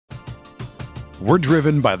We're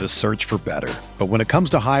driven by the search for better. But when it comes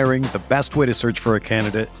to hiring, the best way to search for a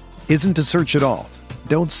candidate isn't to search at all.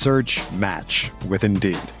 Don't search, match with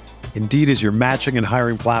Indeed. Indeed is your matching and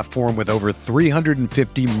hiring platform with over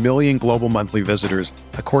 350 million global monthly visitors,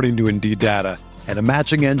 according to Indeed data, and a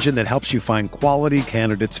matching engine that helps you find quality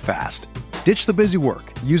candidates fast. Ditch the busy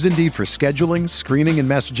work. Use Indeed for scheduling, screening, and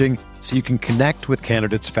messaging so you can connect with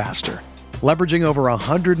candidates faster. Leveraging over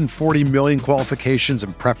 140 million qualifications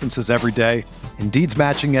and preferences every day, Indeed's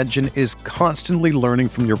matching engine is constantly learning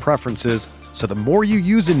from your preferences, so the more you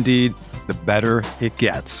use Indeed, the better it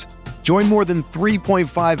gets. Join more than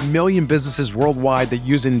 3.5 million businesses worldwide that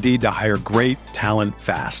use Indeed to hire great talent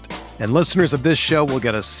fast. And listeners of this show will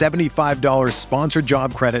get a $75 sponsored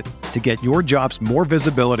job credit to get your jobs more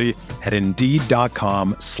visibility at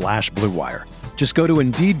Indeed.com/Blue Wire. Just go to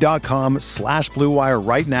Indeed.com/Blue Wire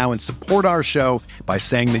right now and support our show by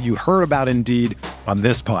saying that you heard about Indeed on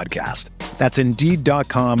this podcast. That's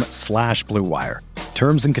Indeed.com/Blue Wire.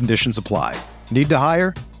 Terms and conditions apply. Need to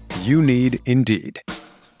hire? You need Indeed.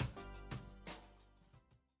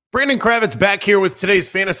 Brandon Kravitz back here with today's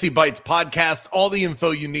Fantasy Bites podcast. All the info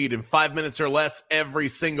you need in 5 minutes or less every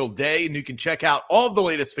single day. And you can check out all of the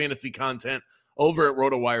latest fantasy content over at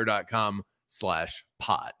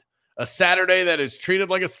rotowire.com/pod. A Saturday that is treated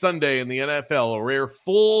like a Sunday in the NFL. A rare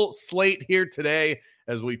full slate here today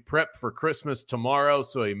as we prep for Christmas tomorrow.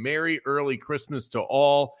 So a merry early Christmas to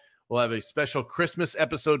all. We'll have a special Christmas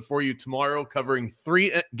episode for you tomorrow covering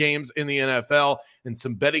 3 games in the NFL and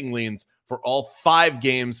some betting leans for all 5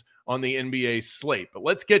 games on the NBA slate. But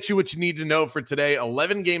let's get you what you need to know for today.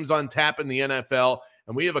 11 games on tap in the NFL,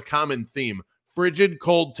 and we have a common theme. Frigid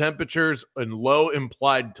cold temperatures and low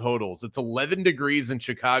implied totals. It's 11 degrees in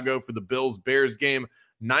Chicago for the Bills-Bears game,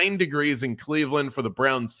 9 degrees in Cleveland for the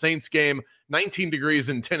Browns-Saints game, 19 degrees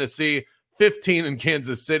in Tennessee, 15 in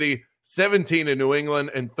Kansas City, 17 in New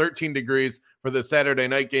England, and 13 degrees for the Saturday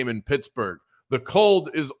night game in Pittsburgh. The cold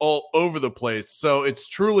is all over the place, so it's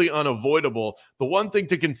truly unavoidable. The one thing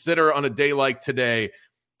to consider on a day like today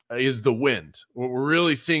is the wind. We're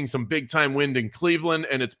really seeing some big-time wind in Cleveland,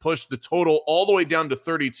 and it's pushed the total all the way down to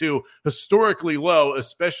 32, historically low,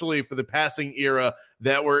 especially for the passing era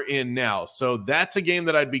that we're in now. So that's a game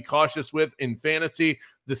that I'd be cautious with in fantasy.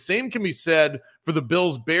 The same can be said for the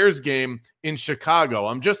Bills-Bears game in Chicago.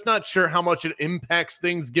 I'm just not sure how much it impacts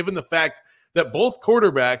things, given the fact that both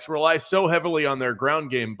quarterbacks rely so heavily on their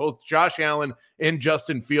ground game. Both Josh Allen and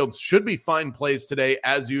Justin Fields should be fine plays today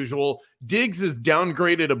as usual. Diggs is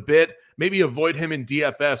downgraded a bit. Maybe avoid him in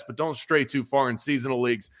DFS, but don't stray too far in seasonal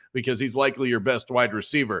leagues because he's likely your best wide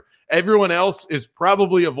receiver. Everyone else is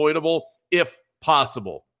probably avoidable if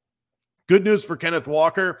possible. Good news for Kenneth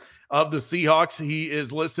Walker of the Seahawks. He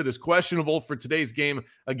is listed as questionable for today's game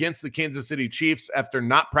against the Kansas City Chiefs after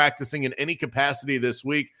not practicing in any capacity this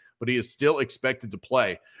week, but he is still expected to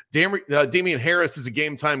play. Damian Harris is a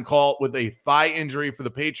game-time call with a thigh injury for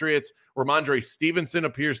the Patriots. Ramondre Stevenson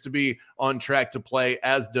appears to be on track to play,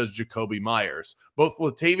 as does Jacoby Myers. Both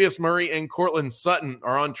Latavius Murray and Courtland Sutton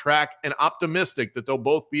are on track and optimistic that they'll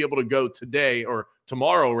both be able to go today, or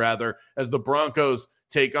tomorrow rather, as the Broncos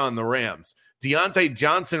take on the Rams. Deontay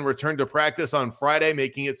Johnson returned to practice on Friday,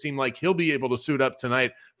 making it seem like he'll be able to suit up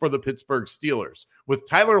tonight for the Pittsburgh Steelers. With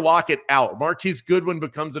Tyler Lockett out, Marquise Goodwin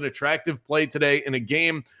becomes an attractive play today in a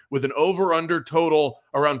game with an over-under total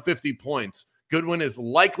around 50 points. Goodwin is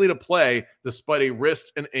likely to play despite a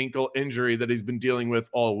wrist and ankle injury that he's been dealing with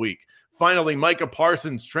all week. Finally, Micah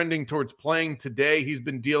Parsons trending towards playing today. He's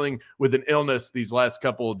been dealing with an illness these last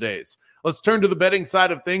couple of days. Let's turn to the betting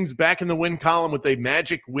side of things. Back in the win column with a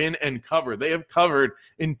magic win and cover. They have covered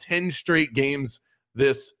in 10 straight games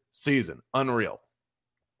this season. Unreal.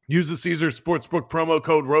 Use the Caesars Sportsbook promo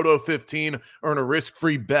code ROTO15. Earn a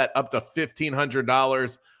risk-free bet up to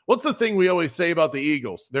 $1,500. What's the thing we always say about the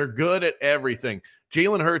Eagles? They're good at everything.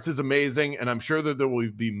 Jalen Hurts is amazing, and I'm sure that there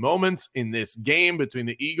will be moments in this game between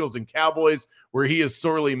the Eagles and Cowboys where he is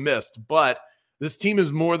sorely missed. But this team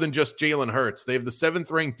is more than just Jalen Hurts. They have the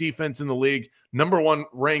 7th-ranked defense in the league, number 1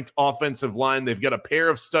 ranked offensive line. They've got a pair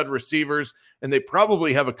of stud receivers, and they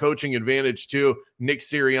probably have a coaching advantage too. Nick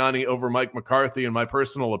Sirianni over Mike McCarthy, in my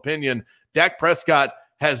personal opinion. Dak Prescott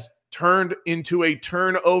has turned into a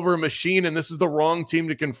turnover machine, and this is the wrong team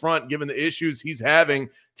to confront given the issues he's having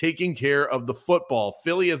taking care of the football.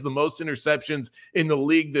 Philly has the most interceptions in the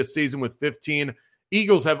league this season with 15.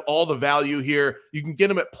 Eagles have all the value here. You can get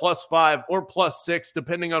them at +5 or +6,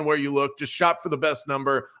 depending on where you look. Just shop for the best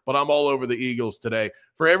number, but I'm all over the Eagles today.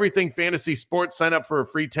 For everything fantasy sports, sign up for a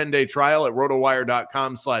free 10-day trial at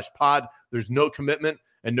rotowire.com/pod. There's no commitment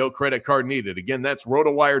and no credit card needed. Again, that's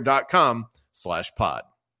rotowire.com/pod.